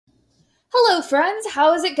Hello, friends.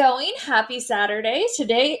 How is it going? Happy Saturday.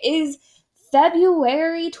 Today is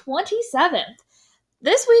February 27th.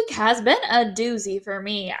 This week has been a doozy for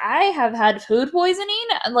me. I have had food poisoning.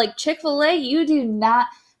 Like Chick-fil-A, you do not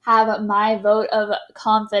have my vote of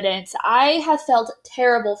confidence. I have felt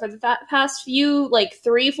terrible for the past few, like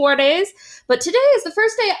 3, 4 days, but today is the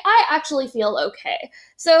first day I actually feel okay.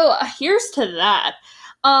 So here's to that.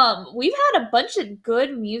 We've had a bunch of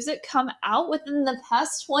good music come out within the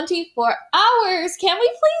past 24 hours. Can we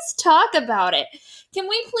please talk about it? Can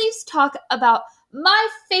we please talk about my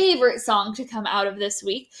favorite song to come out of this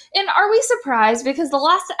week? And are we surprised? Because the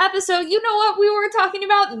last episode, you know what we were talking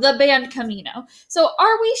about? The band Camino. So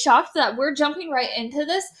are we shocked that we're jumping right into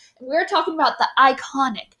this? We're talking about the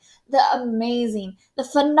iconic, the amazing, the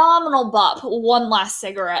phenomenal bop, One Last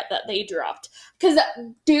Cigarette that they dropped. Because,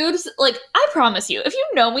 dudes, like, I promise you, if you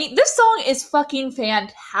know me, this song is fucking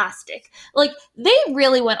fantastic. Like, they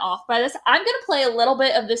really went off by this. I'm gonna play a little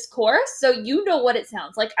bit of this chorus so you know what it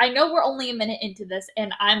sounds like. I know we're only a minute into this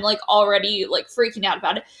and I'm, like, already, like, freaking out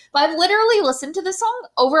about it. But I've literally listened to this song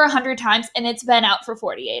over 100 times and it's been out for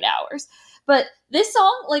 48 hours. But this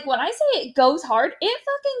song, like, when I say it goes hard, it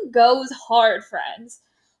fucking goes hard, friends.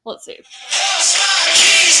 Let's see.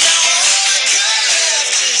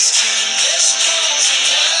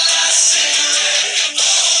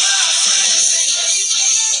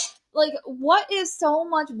 Like, what is so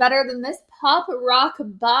much better than this pop rock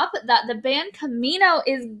bop that the band Camino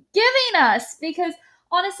is giving us? Because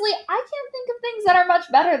honestly, I can't think of things that are much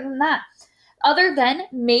better than that. Other than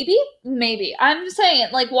maybe. I'm just saying,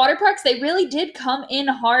 like, Waterparks, they really did come in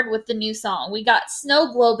hard with the new song. We got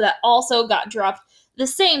Snow Globe that also got dropped the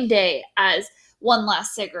same day as One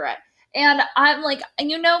Last Cigarette. And I'm like,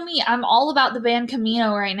 you know me, I'm all about the band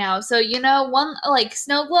Camino right now. So, one, like,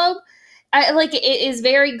 Snow Globe, I like it is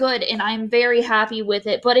very good and I'm very happy with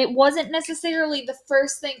it, but it wasn't necessarily the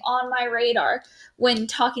first thing on my radar when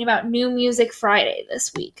talking about New Music Friday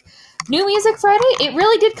this week. New Music Friday, it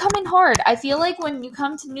really did come in hard. I feel like when you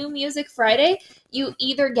come to New Music Friday, you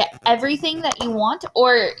either get everything that you want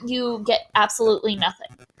or you get absolutely nothing.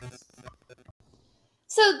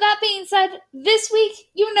 So that being said, this week,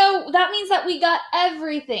 that means that we got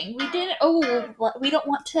everything. We don't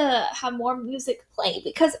want to have more music play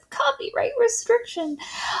because of copyright restriction.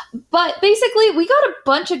 But basically, we got a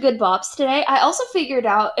bunch of good bops today. I also figured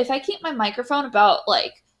out if I keep my microphone about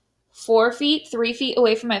like 4 feet, 3 feet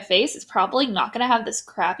away from my face, it's probably not going to have this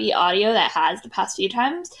crappy audio that has the past few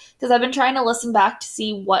times because I've been trying to listen back to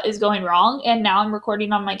see what is going wrong. And now I'm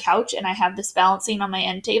recording on my couch and I have this balancing on my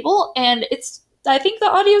end table and I think the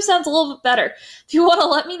audio sounds a little bit better. If you want to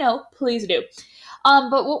let me know, please do.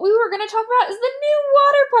 But what we were going to talk about is the new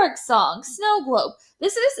water park song, Snow Globe.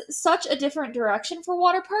 This is such a different direction for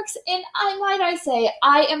water parks, and I say,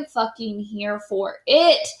 I am fucking here for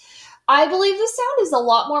it. I believe the sound is a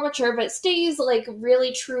lot more mature, but stays like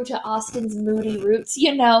really true to Austin's moody roots.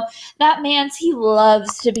 That he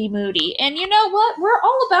loves to be moody. And you know what? We're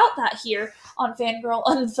all about that here on Fangirl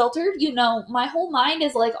Unfiltered. My whole mind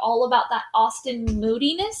is like all about that Austin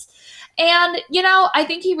moodiness. And, I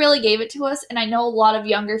think he really gave it to us. And I know a lot of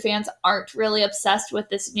younger fans aren't really obsessed with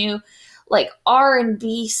this new like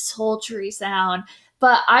R&B sultry sound.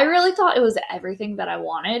 But I really thought it was everything that I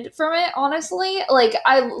wanted from it, honestly. Like,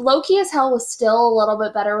 I low-key as hell was still a little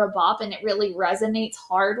bit better of a bop, and it really resonates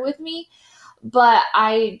hard with me. But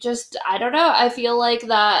I don't know. I feel like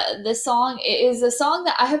that this song is a song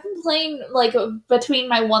that I have been playing, like, between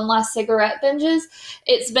my One Last Cigarette binges.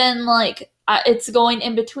 It's been, like, it's going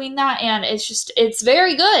in between that, and it's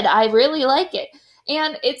very good. I really like it.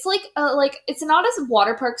 And it's it's not a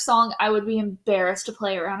water park song I would be embarrassed to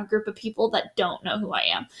play around a group of people that don't know who I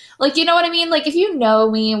am. Like, you know what I mean? Like, if you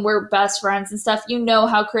know me and we're best friends and stuff, you know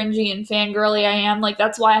how cringy and fangirly I am. Like,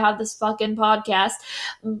 that's why I have this fucking podcast.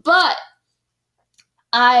 But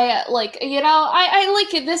I like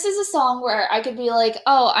it. This is a song where I could be like,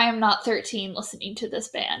 oh, I am not 13 listening to this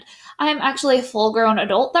band. I am actually a full grown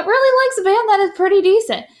adult that really likes a band that is pretty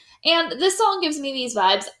decent. And this song gives me these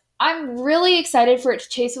vibes. I'm really excited for it to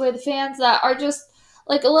chase away the fans that are just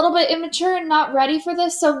like a little bit immature and not ready for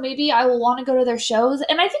this, so maybe I will want to go to their shows.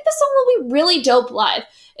 And I think the song will be really dope live.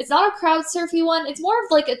 It's not a crowd surfy one, it's more of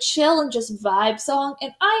like a chill and just vibe song,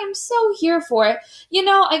 and I am so here for it.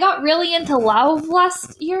 I got really into Lauv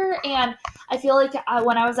last year, and I feel like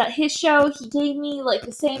when I was at his show, he gave me like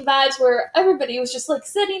the same vibes where everybody was just like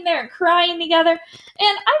sitting there and crying together, and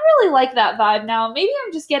I really like that vibe now. Maybe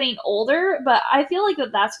I'm just getting older, but I feel like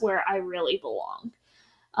that's where I really belong.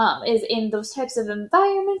 is in those types of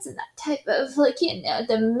environments and that type of like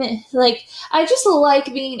I just like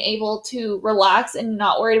being able to relax and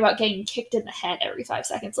not worried about getting kicked in the head every 5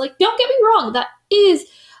 seconds. Like, don't get me wrong, that is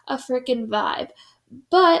a freaking vibe,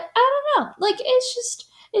 but I don't know. Like, it's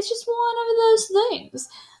just one of those things.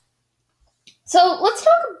 So let's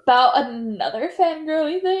talk about another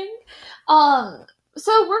fangirly thing.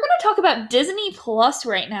 So we're gonna talk about Disney Plus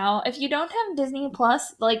right now. If you don't have Disney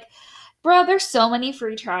Plus, like, bro, there's so many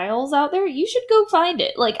free trials out there. You should go find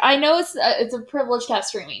it. Like, I know it's a privilege to have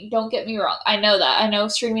streaming. Don't get me wrong. I know that. I know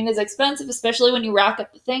streaming is expensive, especially when you rack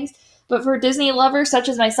up the things. But for Disney lovers such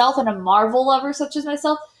as myself and a Marvel lover such as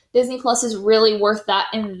myself, Disney Plus is really worth that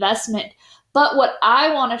investment. But what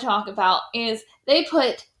I want to talk about is they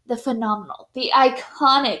put the phenomenal, the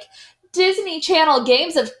iconic Disney Channel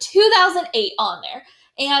games of 2008 on there.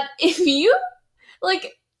 And if you,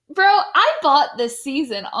 like, bro, I bought this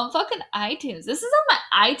season on fucking iTunes. This is on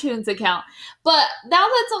my iTunes account. But now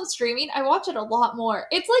that's on streaming, I watch it a lot more.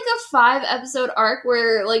 It's like a 5-episode arc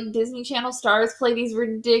where, like, Disney Channel stars play these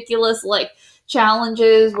ridiculous, like,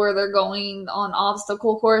 challenges where they're going on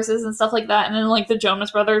obstacle courses and stuff like that. And then, like, the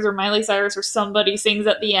Jonas Brothers or Miley Cyrus or somebody sings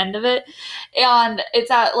at the end of it. And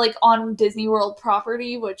it's at, like, on Disney World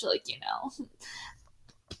property, which, like,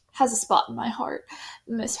 has a spot in my heart.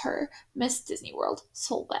 Miss her. Miss Disney World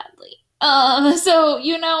so badly. So,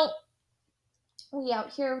 we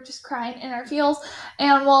out here just crying in our feels.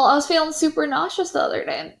 And while I was feeling super nauseous the other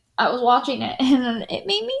day, I was watching it and it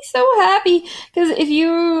made me so happy. Because if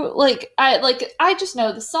you, I just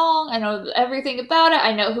know the song. I know everything about it.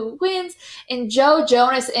 I know who wins. And Joe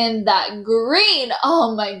Jonas in that green.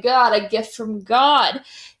 Oh my God, a gift from God.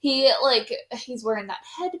 He's wearing that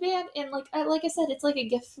headband, and like I said, it's like a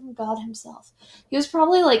gift from God himself. He was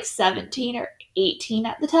probably like 17 or 18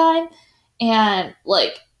 at the time, and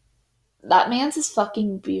like that man's is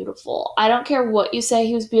fucking beautiful. I don't care what you say,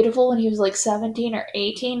 he was beautiful when he was like 17 or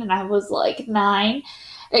 18, and I was like 9.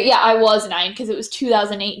 Yeah, I was 9 because it was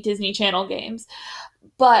 2008 Disney Channel games.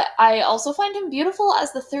 But I also find him beautiful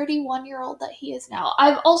as the 31-year-old that he is now.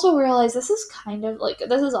 I've also realized this is kind of like,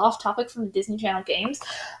 this is off topic from the Disney Channel games,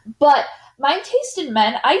 but my taste in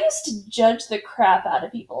men, I used to judge the crap out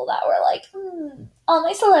of people that were like, all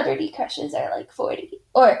my celebrity crushes are like 40.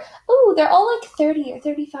 Or, they're all like 30 or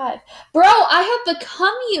 35. Bro, I have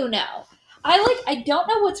become you now. I don't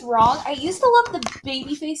know what's wrong. I used to love the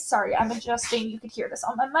baby face. Sorry, I'm adjusting. You could hear this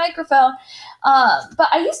on my microphone. But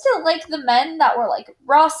I used to like the men that were like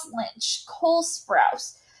Ross Lynch, Cole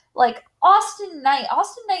Sprouse, like Austin Knight.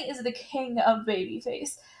 Austin Knight is the king of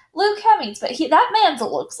babyface. Luke Hemmings, but that man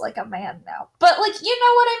looks like a man now. But like, you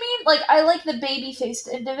know what I mean? Like, I like the baby-faced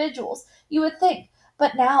individuals. You would think.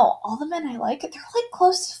 But now, all the men I like, they're like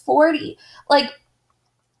close to 40. Like,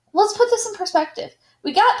 let's put this in perspective.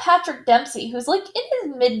 We got Patrick Dempsey, who's like in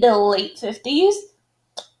his mid to late 50s.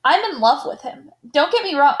 I'm in love with him. Don't get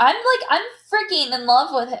me wrong. I'm freaking in love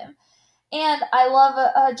with him. And I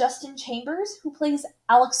love Justin Chambers, who plays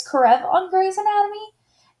Alex Karev on Grey's Anatomy.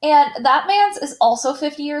 And that man's is also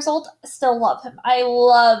 50 years old. Still love him. I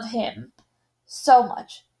love him so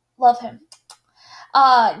much. Love him.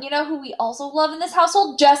 You know who we also love in this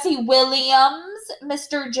household? Jesse Williams,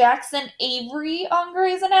 Mr. Jackson Avery on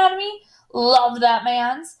Grey's Anatomy. Love that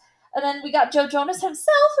man's. And then we got Joe Jonas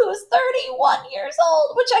himself, who is 31 years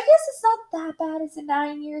old, which I guess is not that bad. He's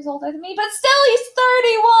 9 years older than me, but still he's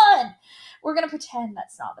 31. We're going to pretend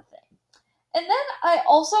that's not a thing. And then I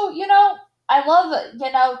also, I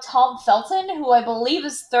love, Tom Felton, who I believe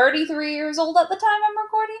is 33 years old at the time I'm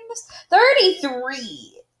recording this. 33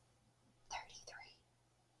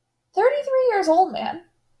 years old, man.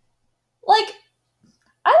 Like,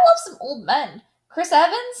 I love some old men. Chris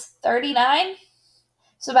Evans, 39.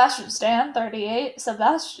 Sebastian Stan, 38.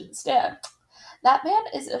 Sebastian Stan. That man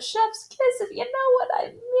is a chef's kiss, if you know what I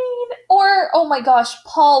mean. Or, oh my gosh,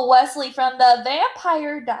 Paul Wesley from the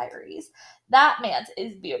Vampire Diaries. That man's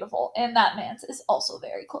is beautiful, and that man's is also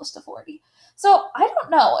very close to 40. So, I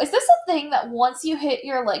don't know. Is this a thing that once you hit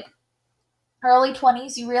your, early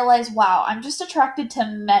 20s, you realize, wow, I'm just attracted to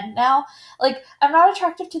men now? Like, I'm not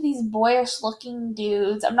attracted to these boyish-looking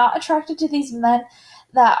dudes. I'm not attracted to these men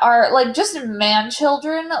that are, just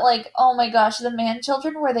man-children. Like, oh my gosh, the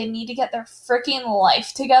man-children where they need to get their freaking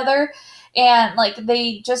life together. And,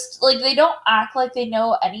 they just, they don't act like they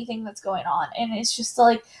know anything that's going on. And it's just,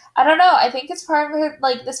 I don't know. I think it's part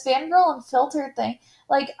of, this fangirl and filter thing.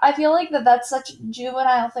 I feel like that's such a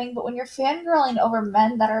juvenile thing. But when you're fangirling over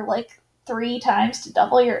men that are, 3 times to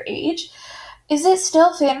double your age, is it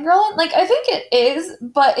still fangirling? I think it is,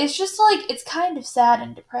 but it's just, it's kind of sad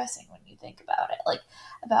and depressing when you think about it, like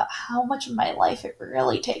about how much of my life it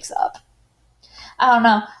really takes up. I don't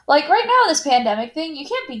know. Like right now, this pandemic thing, you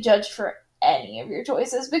can't be judged for any of your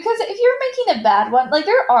choices because if you're making a bad one, like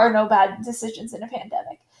there are no bad decisions in a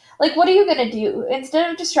pandemic. Like, what are you gonna do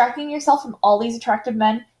instead of distracting yourself from all these attractive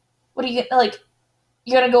men? What are you gonna like?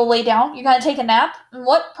 You're gonna go lay down? You're gonna take a nap? And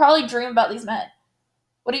what? Probably dream about these men.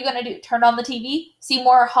 What are you gonna do? Turn on the TV? See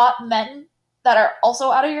more hot men that are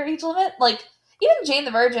also out of your age limit? Like even Jane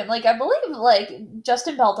the Virgin. Like I believe like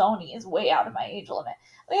Justin Baldoni is way out of my age limit.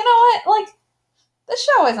 But you know what? Like the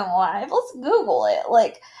show isn't live. Let's Google it.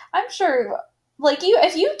 Like I'm sure. Like you,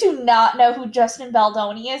 if you do not know who Justin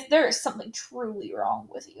Baldoni is, there is something truly wrong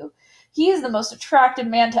with you. He is the most attractive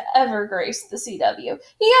man to ever grace the CW.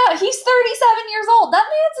 Yeah, he's 37 years old. That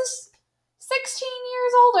man's 16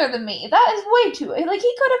 years older than me. That is way too. Like,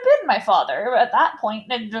 he could have been my father at that point,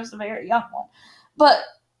 and just a very young one. But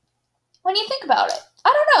when you think about it,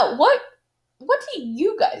 I don't know. What do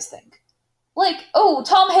you guys think? Like, oh,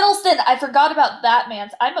 Tom Hiddleston, I forgot about that man.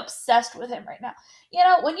 I'm obsessed with him right now. You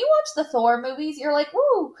know, when you watch the Thor movies, you're like,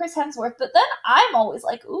 ooh, Chris Hemsworth. But then I'm always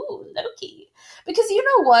like, ooh, Loki. Because you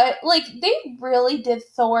know what? Like, they really did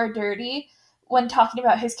Thor dirty when talking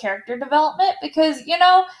about his character development. Because, you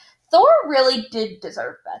know, Thor really did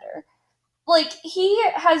deserve better. Like, he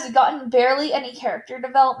has gotten barely any character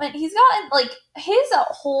development. He's gotten, like, his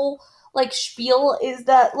whole like spiel is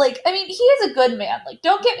that like I mean he is a good man, like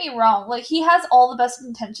don't get me wrong, like he has all the best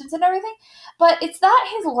intentions and everything, but it's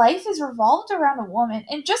that his life is revolved around a woman.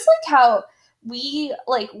 And just like how we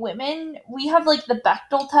like women, we have like the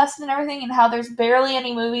Bechdel test and everything, and how there's barely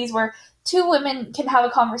any movies where two women can have a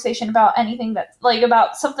conversation about anything that's like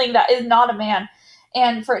about something that is not a man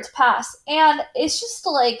and for it to pass. And it's just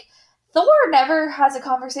like Thor never has a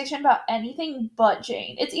conversation about anything but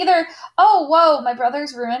Jane. It's either, oh, whoa, my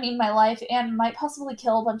brother's ruining my life and might possibly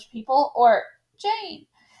kill a bunch of people, or Jane.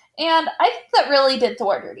 And I think that really did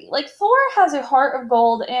Thor dirty. Like, Thor has a heart of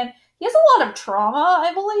gold, and he has a lot of trauma,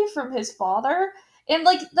 I believe, from his father. And,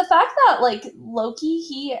 like, the fact that, like, Loki,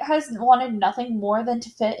 he has wanted nothing more than to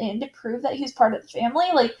fit in to prove that he's part of the family.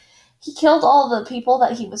 Like, he killed all the people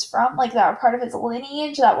that he was from, like that were part of his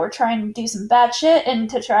lineage that were trying to do some bad shit and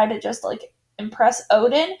to try to just like impress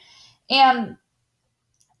Odin. And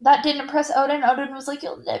that didn't impress Odin. Odin was like,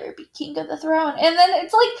 you'll never be king of the throne. And then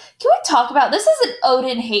it's like, can we talk about this? Is an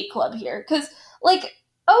Odin hate club here? Because like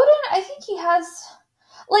Odin, I think he has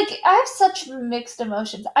like I have such mixed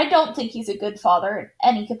emotions. I don't think he's a good father in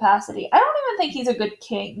any capacity. I don't even think he's a good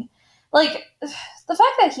king. Like, the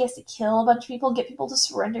fact that he has to kill a bunch of people and get people to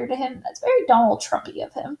surrender to him, that's very Donald Trumpy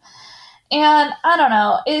of him. And I don't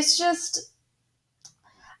know, it's just,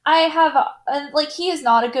 I have, like, he is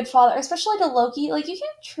not a good father, especially to Loki. Like, you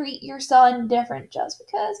can't treat your son different just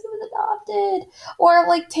because he was adopted or,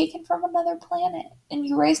 like, taken from another planet and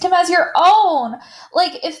you raised him as your own.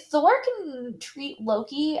 Like, if Thor can treat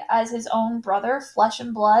Loki as his own brother, flesh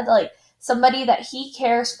and blood, like, somebody that he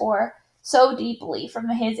cares for so deeply from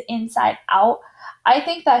his inside out, I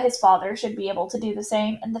think that his father should be able to do the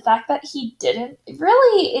same. And the fact that he didn't,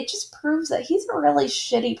 really, it just proves that he's a really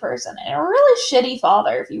shitty person and a really shitty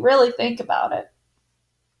father if you really think about it.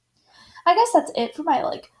 I guess that's it for my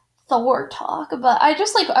like Thor talk. But I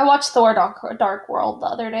just like I watched Thor Dark World the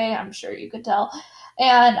other day. I'm sure you could tell.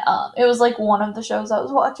 And it was like one of the shows I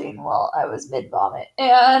was watching while I was mid vomit.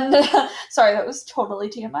 And sorry, that was totally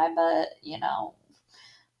TMI, but you know,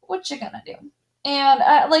 what you gonna do? And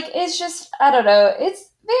like it's just I don't know. It's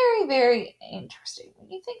very very interesting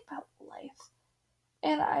when you think about life.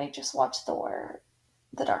 And I just watched Thor: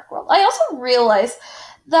 The Dark World. I also realized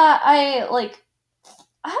that I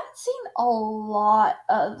haven't seen a lot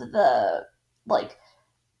of the like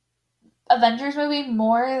Avengers movie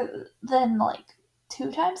more than like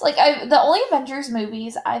two times. Like the only Avengers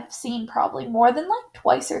movies I've seen probably more than like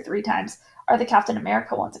twice or three times are the Captain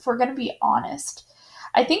America ones, if we're gonna be honest.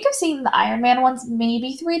 I think I've seen the Iron Man ones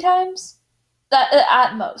maybe three times, that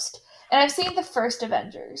at most, and I've seen the first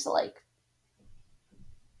Avengers like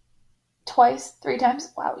twice, three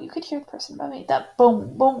times. Wow, you could hear the person above me. That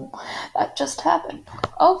boom, boom, that just happened.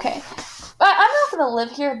 Okay, but I'm not gonna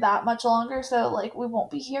live here that much longer, so like we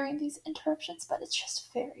won't be hearing these interruptions. But it's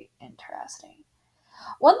just very interesting.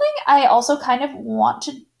 One thing I also kind of want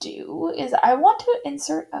to do is I want to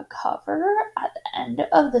insert a cover at the end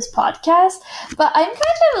of this podcast, but I'm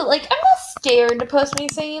kind of like, I'm not scared to post me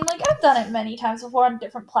singing. Like, I've done it many times before on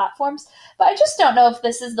different platforms, but I just don't know if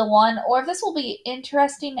this is the one or if this will be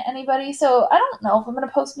interesting to anybody. So I don't know if I'm going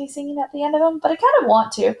to post me singing at the end of them, but I kind of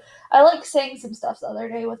want to. I like saying some stuff the other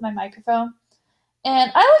day with my microphone,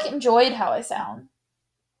 and I like enjoyed how I sound.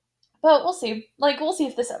 But we'll see. Like, we'll see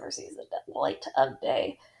if this ever sees the light of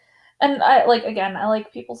day. And I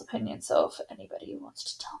like people's opinions, so if anybody wants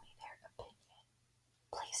to tell me their opinion,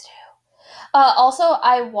 please do. Also,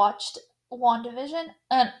 I watched WandaVision,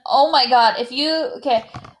 and oh my god,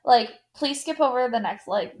 please skip over the next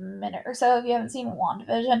like minute or so if you haven't seen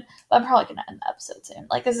WandaVision. But I'm probably gonna end the episode soon.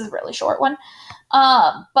 Like, this is a really short one.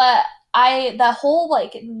 But the whole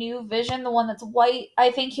like new Vision, the one that's white,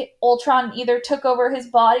 I think Ultron either took over his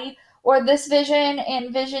body or this Vision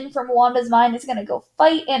and Vision from Wanda's mind is gonna go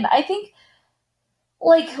fight. And I think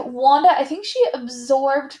like Wanda, I think she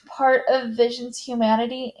absorbed part of Vision's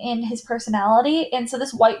humanity in his personality, and so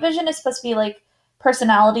this white Vision is supposed to be like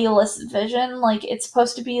personalityless Vision. Like, it's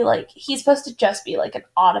supposed to be like he's supposed to just be like an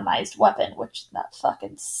automized weapon, which that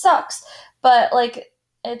fucking sucks. But like,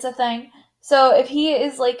 it's a thing. So if he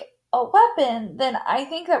is like a weapon, then I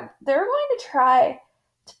think that they're going to try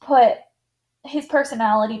to put his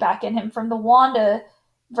personality back in him from the Wanda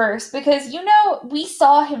verse, because we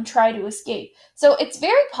saw him try to escape. So it's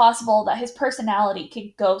very possible that his personality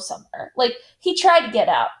could go somewhere. Like, he tried to get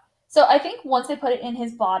out. So I think once they put it in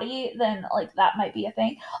his body, then like that might be a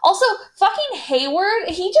thing. Also, fucking Hayward,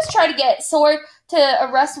 he just tried to get Sword to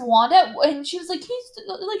arrest Wanda, and she was like, she stole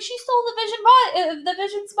the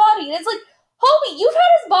Vision's body, and it's like, homie, you've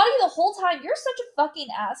had his body the whole time. You're such a fucking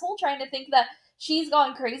asshole trying to think that she's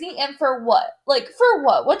gone crazy, and for what? Like, for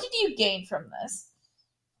what? What did you gain from this?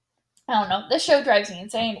 I don't know. This show drives me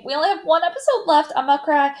insane. We only have one episode left. I'm gonna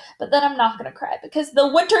cry, but then I'm not gonna cry because the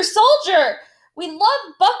Winter Soldier! We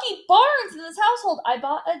love Bucky Barnes in this household. I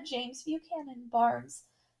bought a James Buchanan Barnes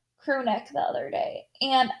crew neck the other day,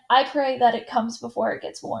 and I pray that it comes before it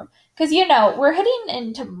gets warm. Because, we're heading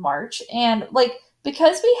into March, and, like,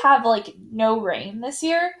 because we have, like, no rain this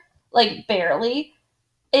year, like, barely,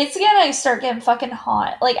 it's gonna start getting fucking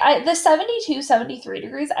hot. Like, the 72, 73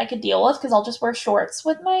 degrees I could deal with because I'll just wear shorts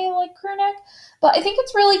with my, like, crew neck. But I think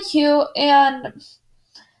it's really cute, and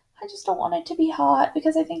I just don't want it to be hot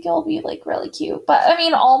because I think it'll be, like, really cute. But, I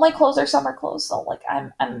mean, all my clothes are summer clothes, so, like,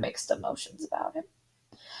 I'm mixed emotions about it.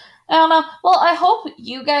 I don't know. Well, I hope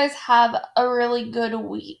you guys have a really good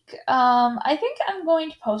week. I think I'm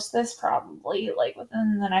going to post this probably, like,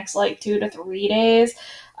 within the next, like, 2 to 3 days.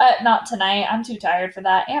 Not tonight. I'm too tired for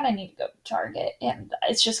that, and I need to go to Target, and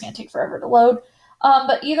it's just going to take forever to load.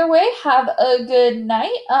 But either way, have a good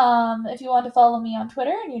night. If you want to follow me on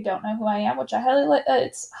Twitter and you don't know who I am, which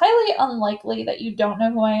it's highly unlikely that you don't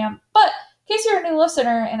know who I am, but in case you're a new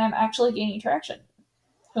listener and I'm actually gaining traction,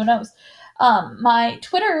 who knows? My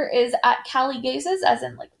Twitter is at CaliGazes, as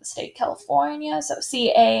in like the state California, so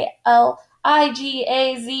CALIGAZES.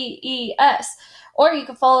 Or you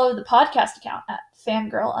can follow the podcast account at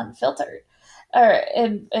Fangirl Unfiltered, or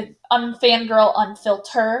Fangirl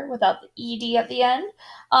Unfilter without the ED at the end.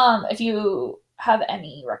 If you have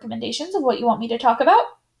any recommendations of what you want me to talk about,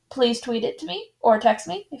 please tweet it to me or text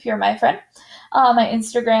me if you're my friend. My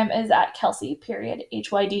Instagram is at Kelsey,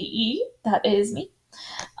 HYDE. That is me.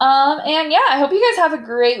 And yeah, I hope you guys have a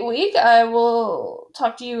great week. I will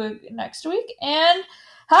talk to you next week, and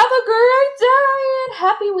have a great day and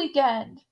happy weekend.